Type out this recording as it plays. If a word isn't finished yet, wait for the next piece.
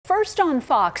First on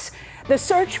Fox, the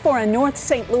search for a North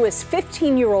St. Louis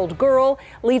 15-year-old girl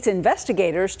leads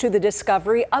investigators to the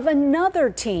discovery of another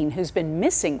teen who's been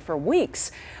missing for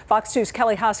weeks. Fox 2's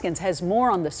Kelly Hoskins has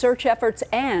more on the search efforts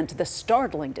and the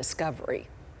startling discovery.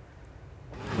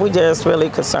 We're just really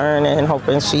concerned and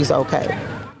hoping she's okay.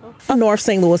 A North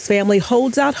St. Louis family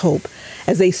holds out hope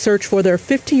as they search for their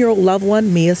 15-year-old loved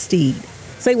one, Mia Steed.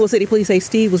 St. Louis City Police say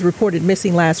Steed was reported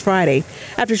missing last Friday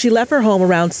after she left her home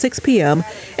around 6 p.m.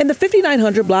 in the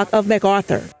 5900 block of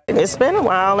MacArthur. It's been a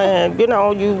while, and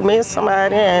you miss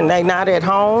somebody and they're not at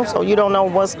home, so you don't know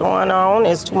what's going on.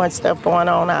 There's too much stuff going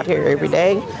on out here every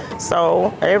day,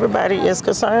 so everybody is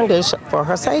concerned for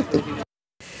her safety.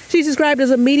 She's described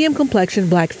as a medium complexion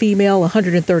black female,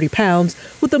 130 pounds,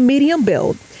 with a medium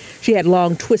build. She had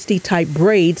long, twisty type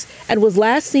braids and was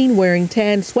last seen wearing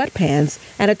tan sweatpants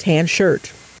and a tan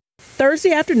shirt.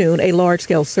 Thursday afternoon, a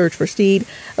large-scale search for Steed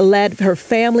led her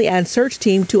family and search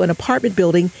team to an apartment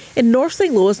building in North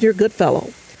St. Louis near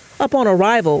Goodfellow. Upon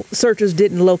arrival, searchers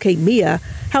didn't locate Mia.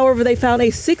 However, they found a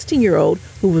 16-year-old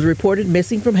who was reported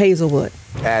missing from Hazelwood.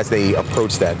 As they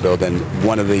approached that building,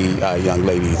 one of the young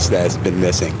ladies that's been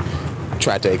missing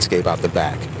tried to escape out the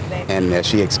back. And as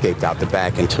she escaped out the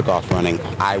back and took off running,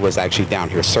 I was actually down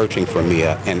here searching for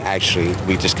Mia, and actually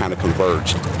we just kind of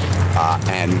converged.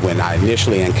 And when I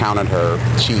initially encountered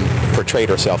her, she portrayed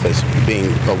herself as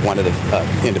being one of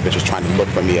the individuals trying to look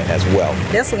for Mia as well.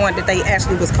 That's the one that they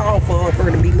actually was called for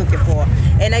her to be looking for.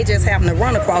 And they just happened to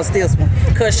run across this one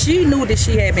because she knew that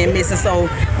she had been missing. So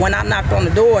when I knocked on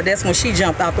the door, that's when she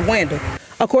jumped out the window.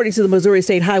 According to the Missouri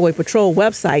State Highway Patrol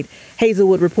website,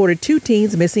 Hazelwood reported 2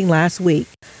 teens missing last week.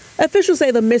 Officials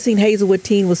say the missing Hazelwood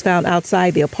teen was found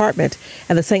outside the apartment,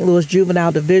 and the St. Louis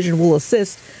Juvenile Division will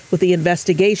assist with the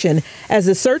investigation as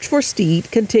the search for Steed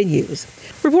continues.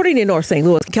 Reporting in North St.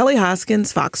 Louis, Kelly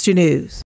Hoskins, Fox 2 News.